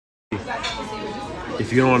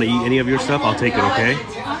If you don't want to eat any of your stuff, I'll take it, okay?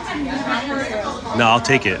 No, I'll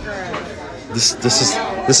take it.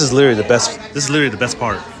 This is literally the best. This is literally the best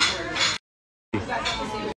part.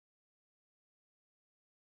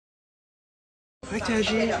 Hi,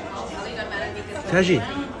 Taji. Taji.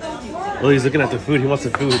 Oh, he's looking at the food. He wants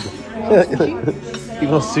the food. He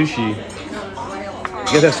wants sushi.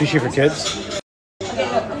 You guys have sushi for kids?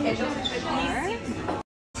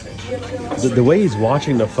 The way he's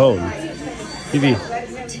watching the phone. TV.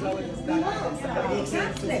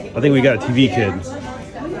 I think we got a TV kid.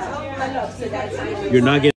 You're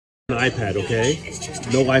not getting an iPad, okay?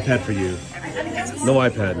 No iPad for you. No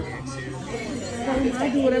iPad. I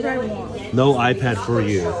do whatever I want. No iPad for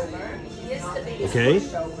you. Okay?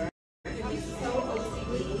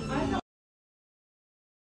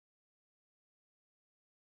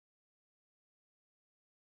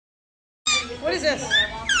 What is this?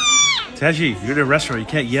 Taji, you're in a restaurant. You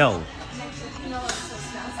can't yell.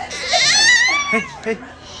 Hey.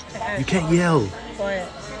 You can't yell. Quiet.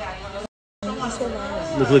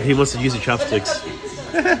 Look, he wants to use the chopsticks.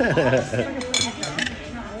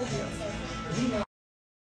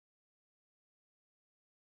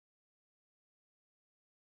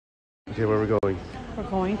 Okay, where are we going? We're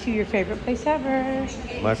going to your favorite place ever.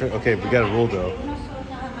 My favorite? Okay, we got a rule though.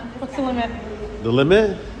 What's the limit? The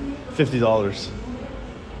limit? $50.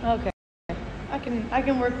 Okay. I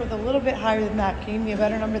can work with a little bit higher than that. Can you give me a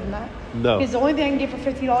better number than that? No. Because the only thing I can get for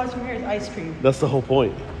 $50 from here is ice cream. That's the whole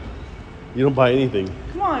point. You don't buy anything.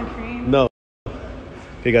 Come on, cream. No.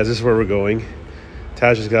 Okay, guys, this is where we're going.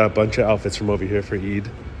 Taj has got a bunch of outfits from over here for Eid.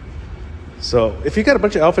 So, if you got a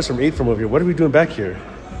bunch of outfits from Eid from over here, what are we doing back here?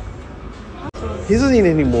 He doesn't need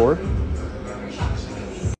any more.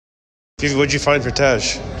 Phoebe, what'd you find for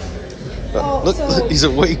Taj? Look, he's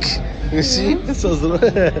awake. You see?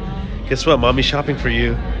 Guess what? Mommy's shopping for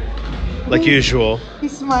you. Like usual.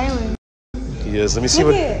 He's smiling. He is. Let me see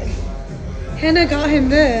Look it. Hannah got him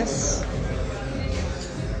this.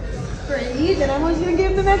 For Eid, and I was going to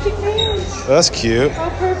give him the matching pants. That's cute. Oh,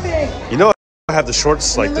 perfect. You know, I have the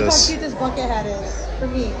shorts like look this. Look how cute this bucket hat is for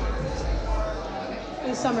me.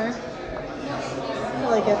 In summer. I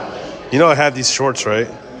like it. You know I have these shorts, right?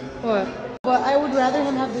 What? But I would rather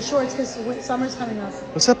him have the shorts because summer's coming up.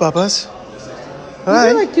 What's up, Babas? Hi.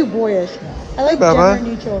 These are like too boyish. I like Baba.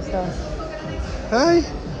 gender neutral stuff. Hi.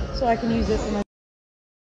 So I can use it for my...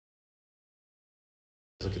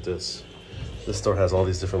 Look at this. This store has all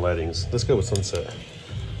these different lightings. Let's go with sunset.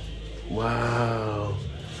 Wow.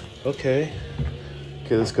 Okay.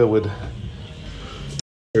 Okay, let's go with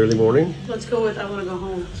early morning. Let's go with I want to go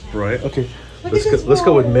home. Right. Okay. Let's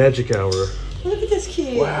go with magic hour. Look at this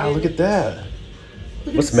kid. Wow, look at that.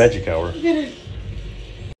 What's this. magic hour? Look at it.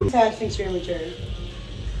 Tad thinks you're immature.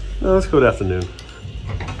 No, let's go with afternoon.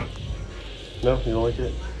 No, you don't like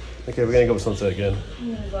it? Okay, we're gonna go with sunset again.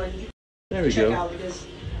 There we go. Out because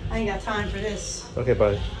I ain't got time for this. Okay,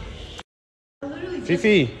 bye.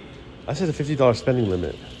 Fifi, I said a $50 spending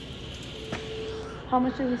limit. How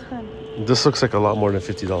much did we spend? This looks like a lot more than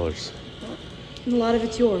 $50. A lot of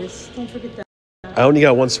it's yours. Don't forget that. I only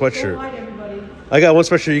got one sweatshirt. Everybody. I got one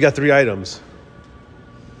sweatshirt, you got 3 items.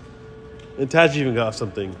 And Taj even got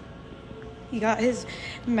something. He got his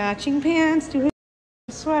matching pants to his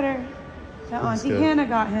sweater that Auntie Hannah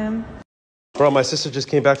got him. Bro, my sister just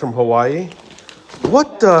came back from Hawaii.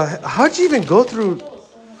 What the? How'd you even go through?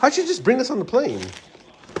 How'd you just bring this on the plane?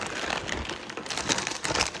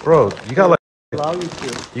 Bro, you got like... Allow you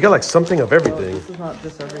to. You got like something of everything. This is not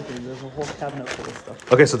just everything. There's a whole cabinet full of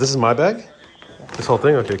stuff. Okay, so this is my bag? Yeah. This whole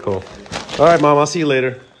thing? Okay, cool. All right, Mom, I'll see you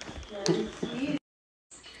later.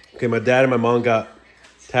 Okay, my dad and my mom got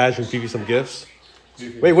Taj and Fifi some gifts.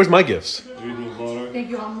 Wait, where's my gifts? Thank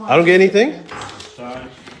you, Mom. I don't get anything?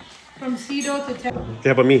 From Cedo to Ted. Okay,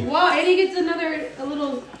 how about me? Wow, Eddie gets a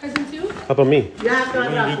little present too? How about me? Yeah,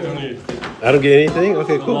 I don't get anything?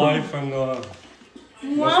 Okay, cool.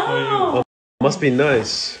 Wow. Must be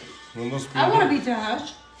nice. I want to be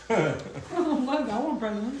Taj. Oh my God, I want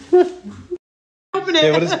present. Open it.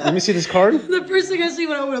 Hey, let me see this card. The first thing I see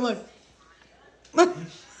when I open it, look.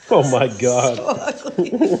 Oh my God.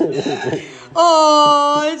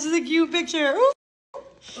 Oh, it's a cute picture. Ooh.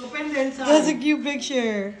 Open the inside. That's a cute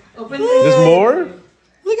picture. Open the There's more?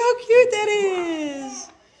 Look how cute that is.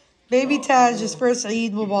 Baby Taj's first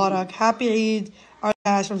Eid Mubarak. Happy Eid, our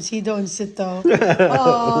Taj from Cedo and Sito.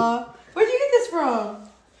 Where'd you get this from?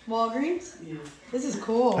 Walgreens? Yeah. This is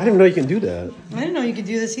cool. I didn't know you can do that. I didn't know you could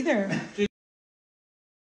do this either.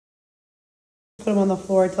 Put him on the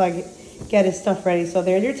floor till I get his stuff ready. So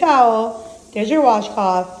there's your towel. There's your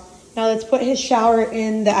washcloth. Now let's put his shower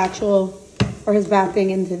in the actual or his bath thing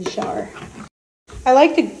into the shower. I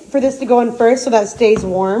like for this to go in first so that it stays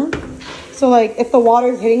warm. So like if the water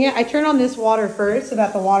is hitting it, I turn on this water first so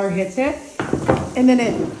that the water hits it. And then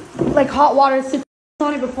it, like hot water sits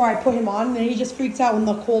on it before I put him on. And then he just freaks out when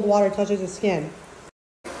the cold water touches his skin.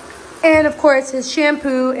 And of course his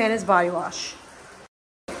shampoo and his body wash.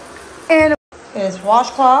 And his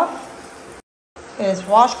washcloth. His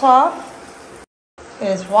washcloth.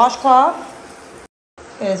 His washcloth.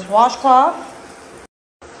 His washcloth.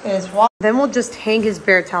 Then we'll just hang his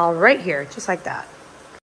bear towel right here, just like that.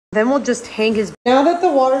 Then we'll just hang his... Now that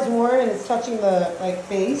the water's warm and it's touching the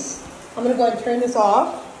face, I'm gonna go ahead and turn this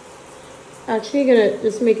off. Actually, gonna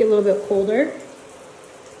just make it a little bit colder.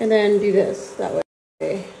 And then do this, that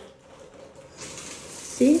way.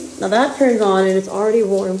 See? Now that turns on and it's already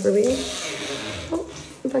warm for me. Oh,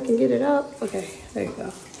 if I can get it up. Okay, there you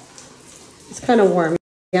go. It's kind of warm,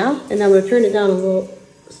 yeah? And I'm gonna turn it down a little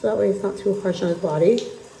so that way it's not too harsh on his body.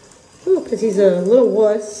 Ooh, because he's a little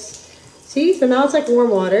wuss. See, so now it's like warm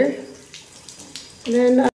water.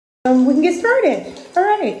 And then we can get started. All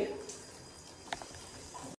right.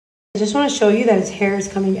 I just want to show you that his hair is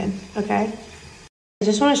coming in, okay? I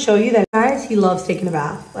just want to show you that, guys, he loves taking a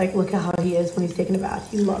bath. Like, look at how he is when he's taking a bath.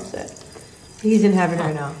 He loves it. He's in heaven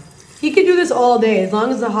right now. He can do this all day. As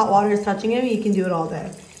long as the hot water is touching him, he can do it all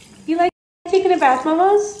day. You like taking a bath,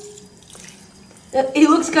 mamas? He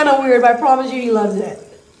looks kind of weird, but I promise you he loves it.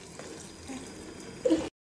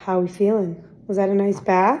 How are we feeling? Was that a nice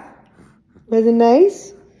bath? Was it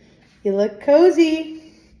nice? You look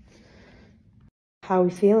cozy. How are we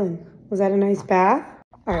feeling? Was that a nice bath?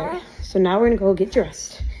 All right, so now we're gonna go get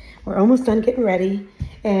dressed. We're almost done getting ready,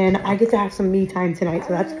 and I get to have some me time tonight,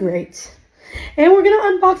 so that's great. And we're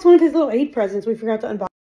gonna unbox one of his little Eid presents we forgot to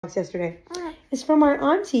unbox yesterday. It's from our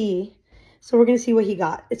auntie. So we're gonna see what he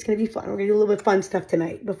got. It's gonna be fun. We're gonna do a little bit of fun stuff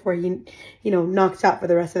tonight before he, knocks out for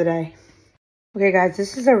the rest of the day. Okay, guys,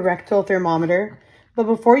 this is a rectal thermometer. But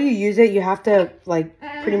before you use it, you have to,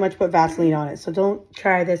 pretty much put Vaseline on it. So don't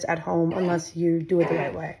try this at home unless you do it the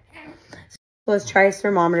right way. So let's try his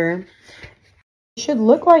thermometer. It should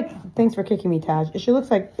look like, thanks for kicking me, Taj. It should look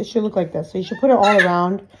like this. So you should put it all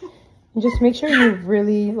around. And just make sure you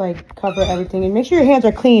really, cover everything. And make sure your hands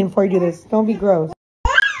are clean before you do this. Don't be gross.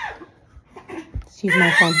 He's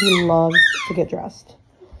my son. He loves to get dressed.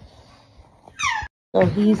 So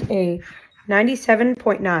he's a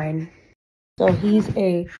 97.9. So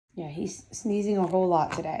he's sneezing a whole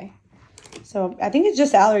lot today. So I think it's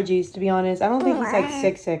just allergies, to be honest. I don't think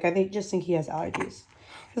he's sick. I just think he has allergies.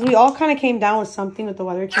 Because we all kind of came down with something with the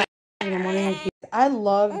weather change. And I'm wondering if I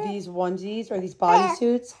love these onesies or these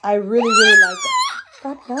bodysuits. I really, really like them.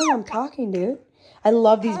 God damn, I'm talking, dude. I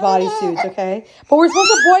love these bodysuits, okay? But we're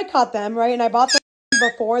supposed to boycott them, right? And I bought them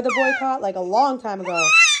before the boycott, a long time ago.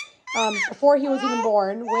 Before he was even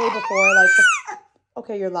born, way before,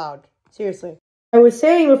 okay, you're loud. Seriously. I was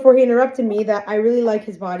saying before he interrupted me that I really like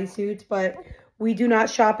his bodysuits, but we do not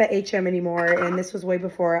shop at H&M anymore, and this was way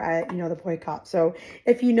before the boycott. So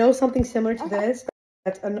if you know something similar to this,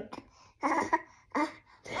 if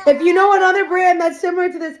you know another brand that's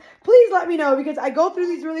similar to this, please let me know, because I go through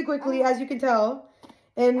these really quickly, as you can tell.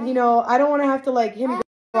 And, I don't want to have to, him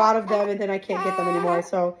go out of them and then I can't get them anymore.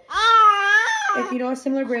 So if you know a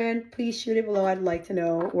similar brand, please shoot it below. I'd like to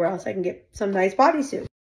know where else I can get some nice bodysuit.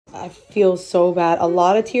 I feel so bad. A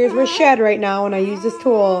lot of tears were shed right now when I use this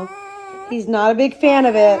tool. He's not a big fan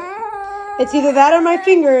of it. It's either that or my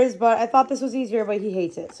fingers, but I thought this was easier, but he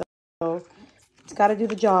hates it. So it's got to do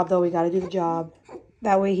the job, though. We got to do the job.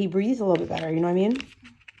 That way he breathes a little bit better. You know what I mean?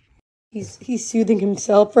 He's soothing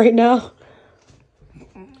himself right now.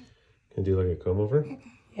 Can I do a comb over?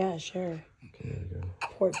 Yeah, sure. Okay, there we go.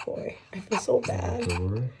 Poor boy. I feel so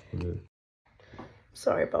bad.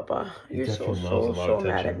 Sorry, Papa. You're so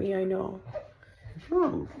mad at me. I know.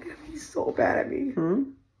 He's so bad at me.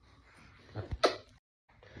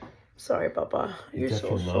 Sorry, Papa. You're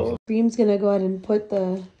so. Dream's gonna go ahead and put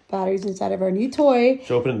the batteries inside of our new toy.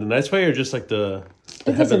 Should I open it the nice way or just the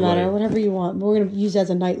it doesn't matter. Light? Whatever you want. But we're gonna use it as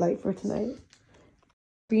a nightlight for tonight.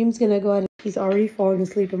 Dream's gonna go ahead. He's already falling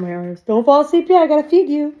asleep in my arms. Don't fall asleep yet. I gotta feed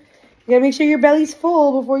you. You gotta make sure your belly's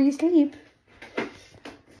full before you sleep.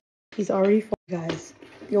 He's already full, guys.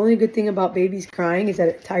 The only good thing about babies crying is that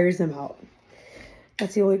it tires them out.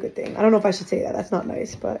 That's the only good thing. I don't know if I should say that. That's not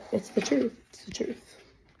nice, but it's the truth. It's the truth.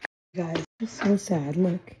 Guys, I'm so sad.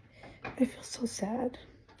 Look. I feel so sad.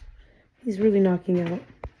 He's really knocking out.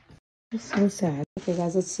 I'm so sad. Okay,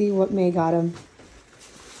 guys, let's see what May got him.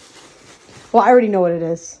 Well, I already know what it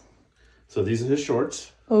is. So these are his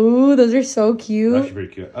shorts. Oh, those are so cute. They're actually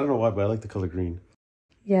pretty cute. I don't know why, but I like the color green.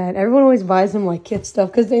 Yeah, and everyone always buys him like kid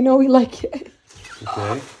stuff because they know we like it.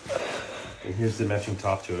 Okay. And here's the matching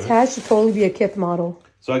top to it. Taj should totally be a Kith model.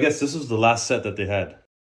 So I guess this was the last set that they had.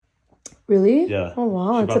 Really? Yeah. Oh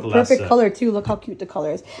wow, She it's bought a the last perfect set. color too. Look how cute the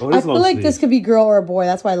color is. Oh, it I is feel long like sleeve. this could be girl or boy.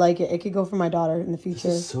 That's why I like it. It could go for my daughter in the future.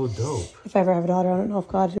 This is so dope. If I ever have a daughter, I don't know if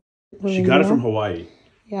God. She got it from Hawaii.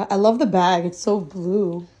 Yeah, I love the bag. It's so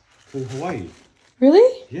blue. From Hawaii.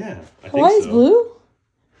 Really? Yeah. I Hawaii's think so. blue?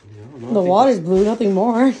 No, The water's blue, nothing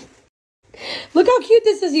more. Look how cute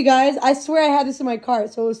this is, you guys. I swear I had this in my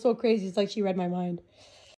cart, so it was so crazy. It's like she read my mind.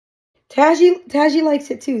 Taji likes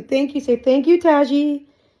it too. Thank you. Say thank you, Taji.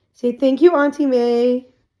 Say thank you, Auntie May.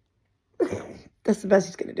 That's the best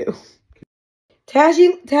he's gonna do.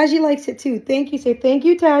 Taji likes it too. Thank you. Say thank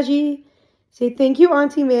you, Taji. Say thank you,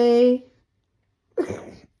 Auntie May.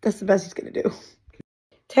 That's the best he's gonna do.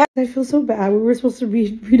 I feel so bad. We were supposed to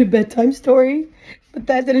read a bedtime story, but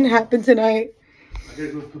that didn't happen tonight. I gotta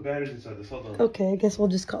go put batteries inside this. Hold on. Okay, I guess we'll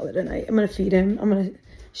just call it a night. I'm gonna feed him. I'm gonna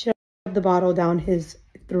shove the bottle down his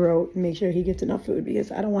throat and make sure he gets enough food because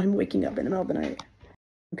I don't want him waking up in the middle of the night.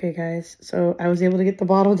 Okay, guys, so I was able to get the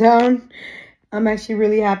bottle down. I'm actually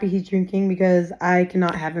really happy he's drinking because I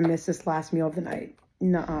cannot have him miss this last meal of the night.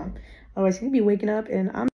 Nuh-uh. Otherwise, he'd be waking up and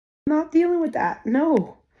I'm not dealing with that.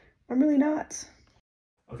 No, I'm really not.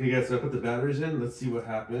 Okay, guys, so I put the batteries in. Let's see what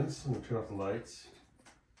happens. I'm gonna turn off the lights.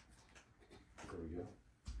 There we go.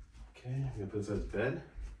 Okay, I'm gonna put inside his bed.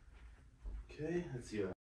 Okay, let's see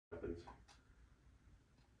what happens.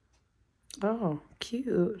 Oh,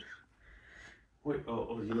 cute. Wait, you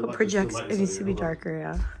know It what? projects. There's It still light needs to inside be here. Hold on. darker,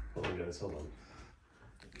 yeah. Hold on, guys, hold on.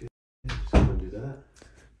 Okay, just gonna do that.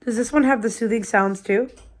 Does this one have the soothing sounds too?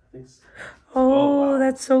 Thanks. Oh, wow.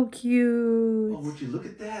 that's so cute. Oh, would you look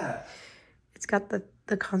at that? It's got the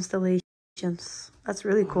constellations. That's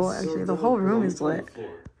really cool, That's so actually. The dope. whole Hold on, room let me is put it on lit. the floor.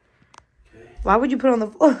 Okay, Why would you put it on the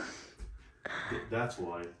floor? that's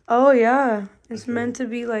why. Oh, yeah. It's Okay. meant to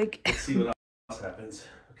be like... Let's see what else happens.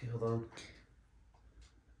 Okay, hold on.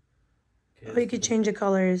 Okay, Oh, you could change the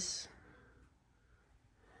colors.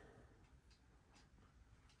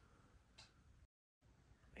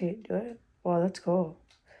 Wait, do it? Wow, that's cool.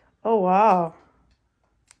 Oh, wow.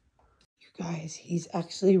 You guys, he's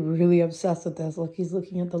actually really obsessed with this. Look, he's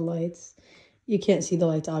looking at the lights. You can't see the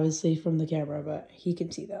lights, obviously, from the camera, but he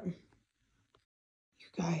can see them.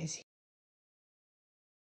 You guys,